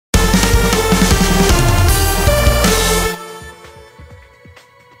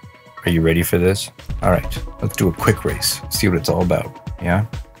Are you ready for this? All right, let's do a quick race. See what it's all about. Yeah.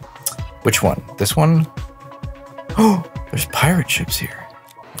 Which one? This one? Oh, there's pirate ships here.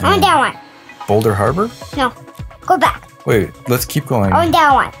 On that one. Boulder Harbor? No. Go back. Wait, let's keep going. On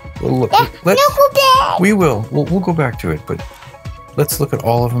that one. Well, look, No, go back. We will. We'll go back to it, but let's look at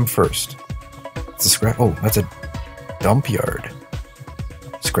all of them first. It's a scrap. Oh, that's a dump yard.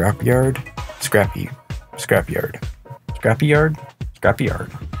 Scrap yard. Scrappy. Scrap yard. Scrappy yard. Scrappy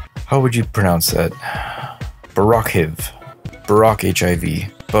yard. How would you pronounce that? Barokhiv. Barok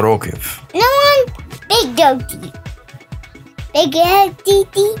HIV. Barokhiv. No one. Big goatee. Big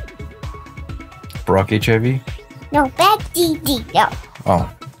DD. Barok HIV? No, bad DD. No. Oh.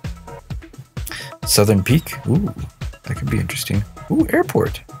 Southern Peak? Ooh, that could be interesting. Ooh,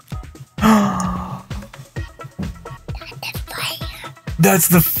 airport. That's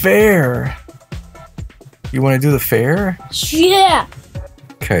the fair. You want to do the fair? Yeah.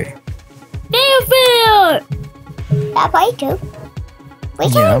 Okay. Fair. That way too. We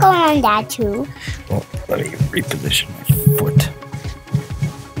can go on that too. Well, let me reposition my foot.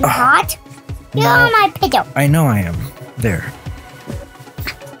 You hot? You're on my pillow. I know I am. There.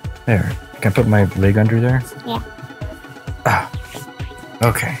 There. Can I put my leg under there? Yeah. Ah.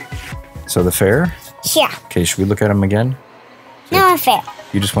 Okay. So the fair? Yeah. Okay, should we look at them again? No fair.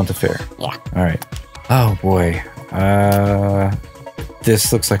 You just want the fair? Yeah. All right. Oh boy.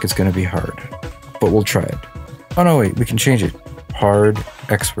 This looks like it's going to be hard, but we'll try it. Oh no, wait, we can change it. Hard,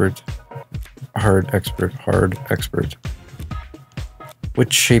 expert, hard, expert, hard, expert.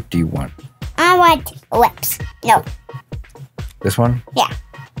 Which shape do you want? I want lips. No. This one? Yeah.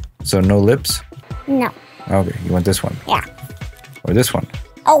 So no lips? No. Okay, you want this one? Yeah. Or this one?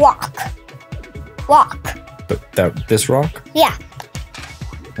 A walk. Walk. But this rock? Yeah.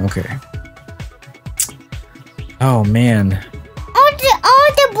 Okay. Oh man. All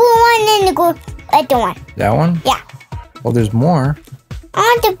the blue one and the other one. That one? Yeah. Well, there's more.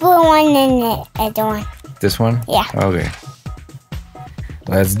 All the blue one and the other one. This one? Yeah. Okay.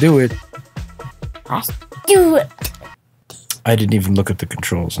 Let's do it. Let's do it. I didn't even look at the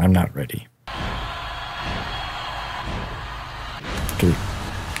controls. I'm not ready. Okay.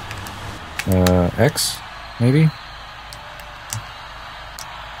 X, maybe?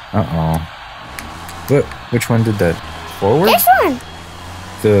 Uh-oh. What? Which one did that? Forward? This one.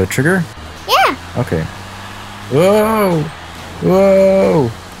 The trigger? Yeah. Okay. Whoa! Whoa!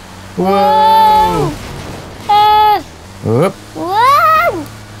 Whoa! Whoop! Whoa!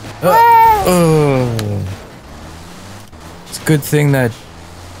 Oh! It's a good thing that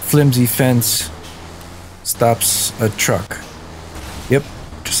flimsy fence stops a truck. Yep,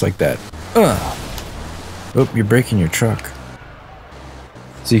 just like that. Oh, you're breaking your truck.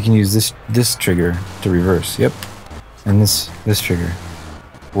 So you can use this trigger to reverse. Yep, and this trigger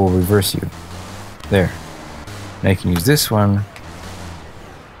will reverse you. There. Now you can use this one.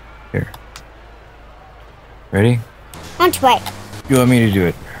 Here. Ready? Let's wait. You want me to do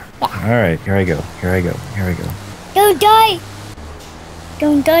it? Yeah. All right, here I go. Here I go. Here I go. Don't die.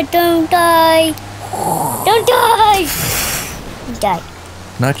 Don't die. Don't die. Don't die. Don't die.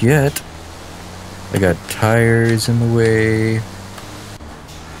 Not yet. I got tires in the way.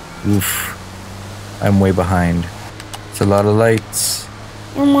 Oof. I'm way behind. It's a lot of lights.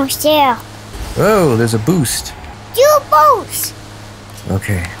 Almost there. Oh, there's a boost. Do both.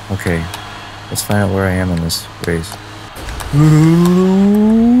 Okay, okay. Let's find out where I am in this race.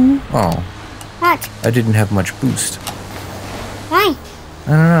 Oh, What? I didn't have much boost. Why? I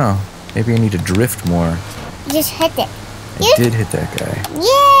don't know. Maybe I need to drift more. You just hit it. I did hit that guy.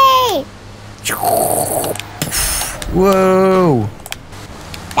 Yay! Whoa!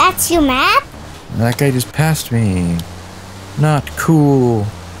 That's your map? That guy just passed me. Not cool.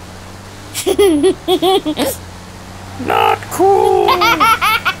 Not cool.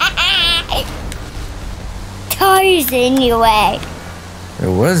 Tires in your way.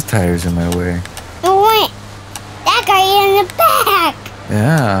 There was tires in my way. No, wait. That guy in the back.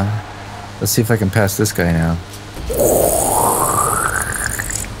 Yeah. Let's see if I can pass this guy now.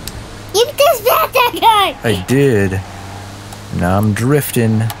 You just passed that guy. I did. Now I'm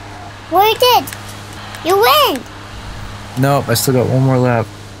drifting. Well, you did. You win. Nope, I still got one more lap.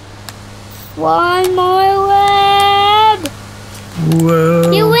 One more lap.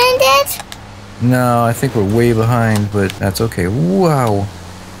 Whoa. You win it? No, I think we're way behind, but that's okay. Wow.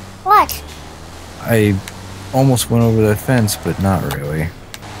 What? I almost went over that fence, but not really.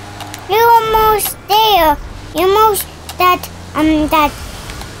 You're almost there. You're almost that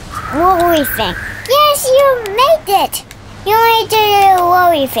worry thing. Yes, you made it. You made the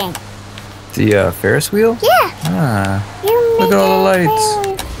worry thing. The Ferris wheel? Yeah. Ah. You made Look at all the lights.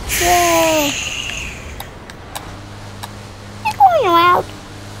 Yay. You're going around.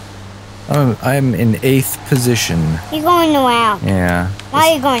 I'm in 8th position. You're going around. Yeah. Why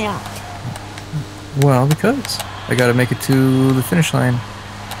are you going around? Well, because I gotta make it to the finish line.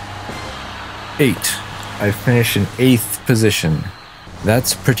 8. I finished in 8th position.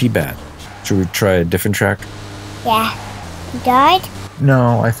 That's pretty bad. Should we try a different track? Yeah. You died?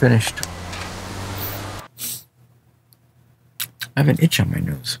 No, I finished. I have an itch on my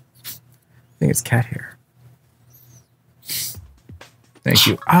nose. I think it's cat hair. Thank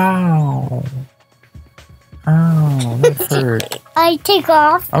you. Ow. Ow, that hurt. I take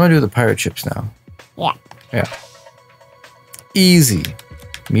off. I'm gonna do the pirate ships now. Yeah. Yeah. Easy.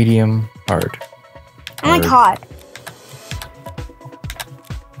 Medium. Hard. I want hard.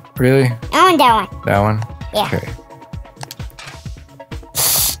 Really? I want that one. That one? Yeah. Okay.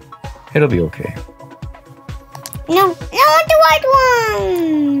 It'll be okay. No, I want the white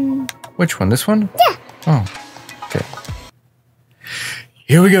one. Which one? This one? Yeah. Oh. Okay.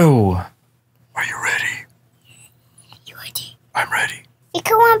 Here we go. Are you ready? You ready? I'm ready. You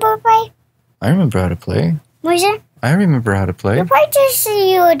come on, play. I remember how to play. Was it? I remember how to play. You played just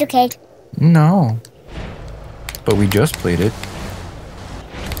you were the kid. No. But we just played it.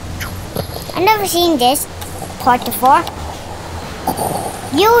 I've never seen this part before.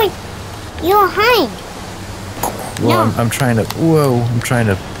 You hide. Well, No. I'm trying to. Whoa! I'm trying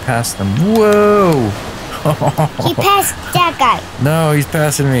to pass them. Whoa! He passed that guy. No, he's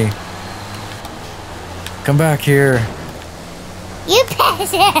passing me. Come back here. You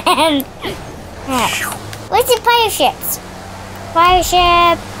passed him. What's the fire ships? Fire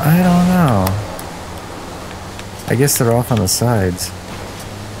ship. I don't know. I guess they're off on the sides.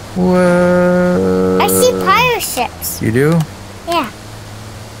 Whoa! I see fire ships. You do? Yeah.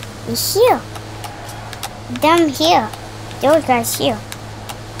 He's here. Them here. Those guys here.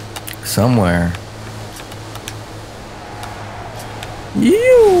 Somewhere.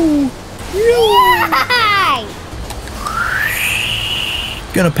 You. Yay!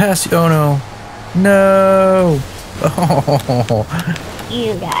 Gonna pass you. Oh no. No. Oh.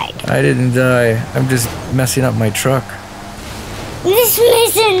 You died. I didn't die. I'm just messing up my truck. This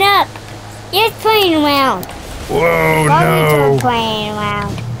messing up. You're playing around. Whoa, You're no. playing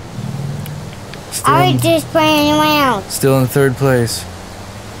around. Still I in, was just playing around. still in 3rd place.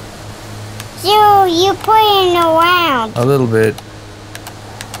 You're playing around. A little bit.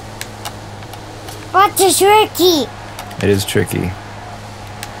 But it's tricky. It is tricky.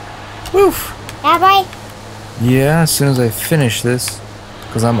 Woof. That way? Yeah, as soon as I finish this.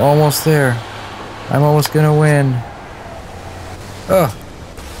 Because I'm almost there. I'm almost gonna win. Ugh.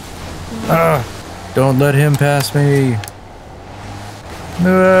 Ah. Don't let him pass me.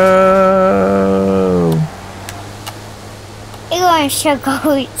 No. You're going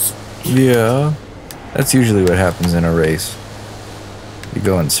circles. Yeah. That's usually what happens in a race. You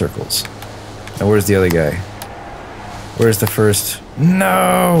go in circles. Now where's the other guy? Where's the first?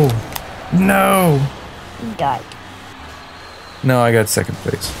 No! No! You died. No, I got 2nd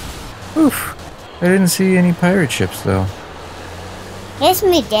place. Oof. I didn't see any pirate ships though. Yes,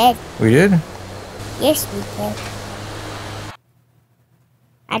 we did. We did? Yes, we did.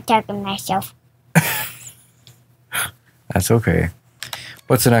 I'm talking myself. That's okay.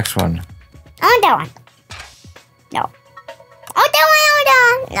 What's the next one? Oh, that one. No. Oh, that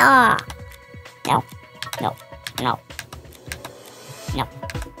one. No. No. No. No. No.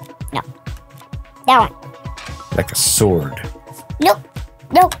 No. That one. Like a sword. Nope.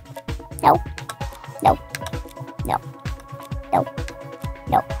 Nope. Nope. Nope. Nope. Nope.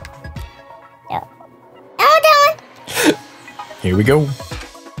 Nope. Nope. Oh, that one. Here we go.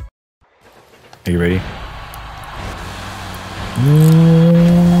 Are you ready?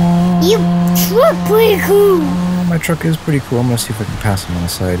 You truck pretty cool. My truck is pretty cool. I'm gonna see if I can pass him on the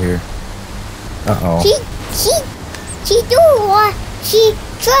side here. Uh-oh. She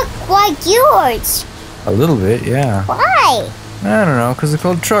truck like yours. A little bit, yeah. Why? I don't know, because it's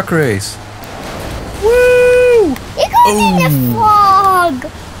called truck race. Woo! You go in the fog.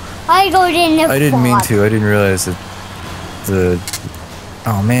 I go in the fog. I didn't mean to. I didn't realize that the...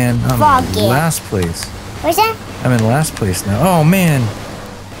 Oh, man. I'm Foggy. in last place. What's that? I'm in last place now. Oh, man.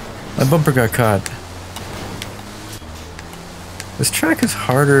 My bumper got caught. This track is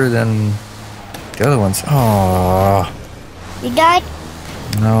harder than the other ones. Oh. You died?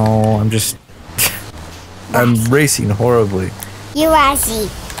 No, I'm just... I'm racing horribly. You Lassie.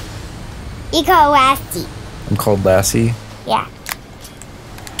 You call Lassie. I'm called Lassie. Yeah.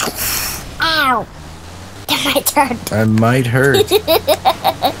 Ow. That might hurt. I might hurt.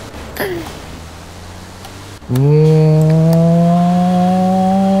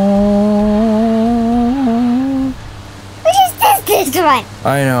 run.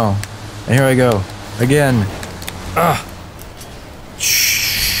 I know. And here I go. Again. Ah.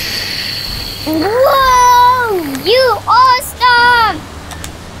 Whoa! You awesome!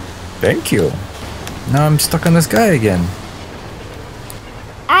 Thank you. Now I'm stuck on this guy again.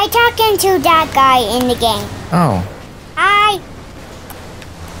 I talking to that guy in the game. Oh. Hi.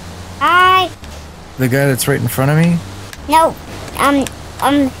 The guy that's right in front of me? No.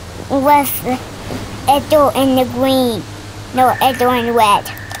 With Edo in the green. No, Edo in red.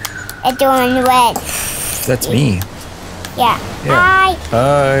 Edo in red. That's me. Yeah. Yeah.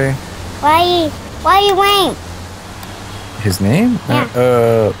 Hi. Why you waiting? His name?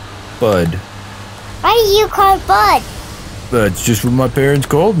 Yeah. Bud. Why do you call Bud? That's just what my parents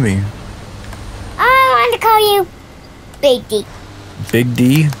called me. I want to call you Big D. Big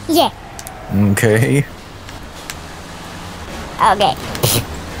D? Yeah. Okay. Okay.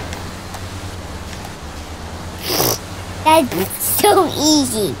 That's so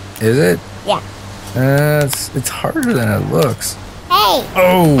easy. Is it? Yeah. It's harder than it looks. Hey.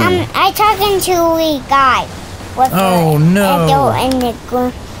 Oh. I talking to a guy. With Oh, the no. Edo and the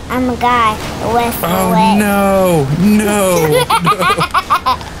I'm a guy with the Oh red. no! No!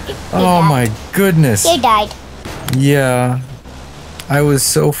 Oh my goodness! You died. Yeah, I was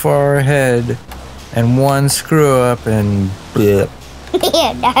so far ahead, and one screw up and blip.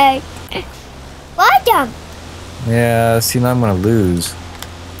 You died. What the? Yeah, see now I'm gonna lose.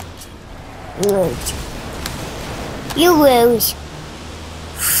 Lose. You lose.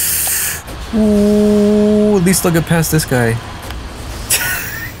 Ooh, at least I'll get past this guy.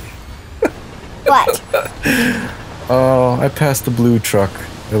 What? Oh, I passed the blue truck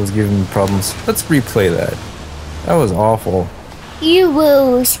that was giving me problems. Let's replay that. That was awful. You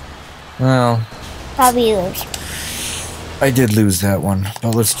lose. Well, Probably lose. I did lose that one,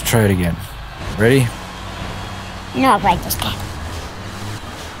 but let's try it again. Ready? No, play this game.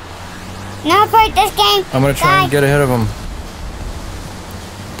 No, play this game. I'm gonna try and get ahead of him.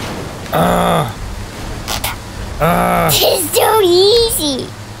 It's so easy.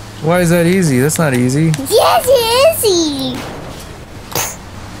 Why is that easy? That's not easy. Yes, it is easy.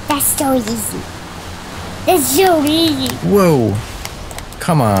 That's so easy. That's so easy. Whoa.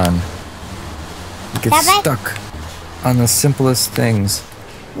 Come on. You get That way? stuck on the simplest things.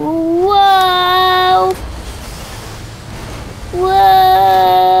 Whoa.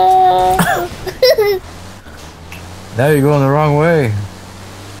 Whoa. Now you're going the wrong way.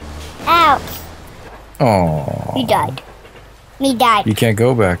 Ow. Oh. You died. Me died. You can't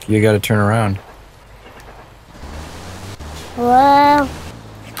go back. You gotta turn around. Whoa.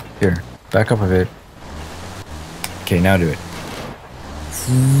 Here. Back up a bit. Okay, now do it.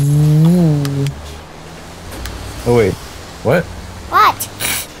 Oh, wait. What? What?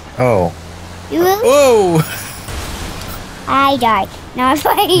 Oh. You? Whoa! I died. Now I'm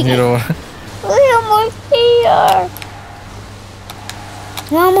fighting. You know, We're almost there.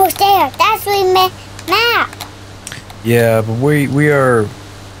 We're almost there. That's the map. yeah, but we are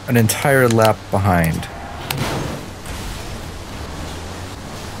an entire lap behind.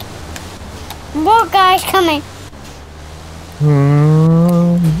 More guys coming.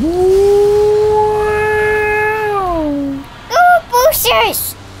 Ooh,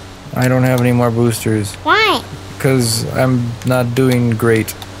 boosters. I don't have any more boosters Why? because I'm not doing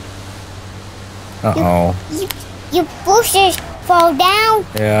great. Uh-oh. You boosters fall down.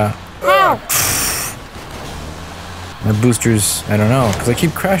 Yeah. How? My boosters, I don't know, because I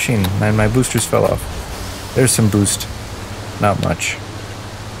keep crashing and my boosters fell off. There's some boost. Not much.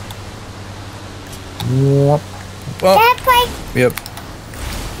 Whoop. Oh, That play. yep.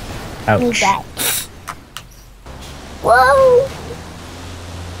 Me Ouch. died. Whoa.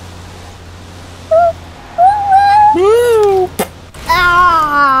 Woo.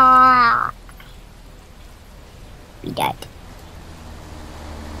 Ah. We died.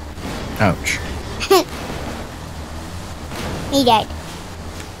 Ouch. Me died.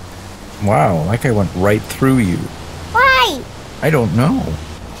 Wow, like I went right through you. Why? I don't know.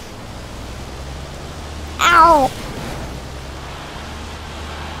 Ow.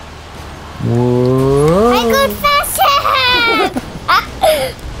 Whoa. I go faster.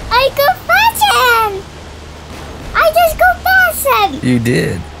 I go faster. I just go faster. You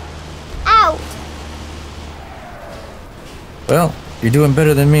did. Ow. Well, you're doing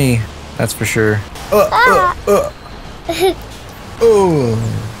better than me. That's for sure. Oh. Ah.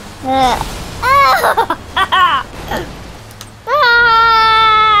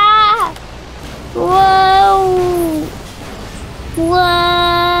 Whoa. Whoa.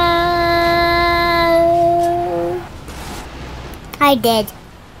 I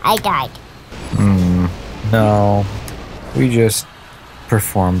died. No. We just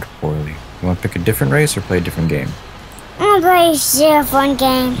performed poorly. You want to pick a different race or play a different game? I'm gonna play a different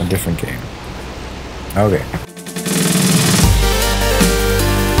game. A different game. Okay.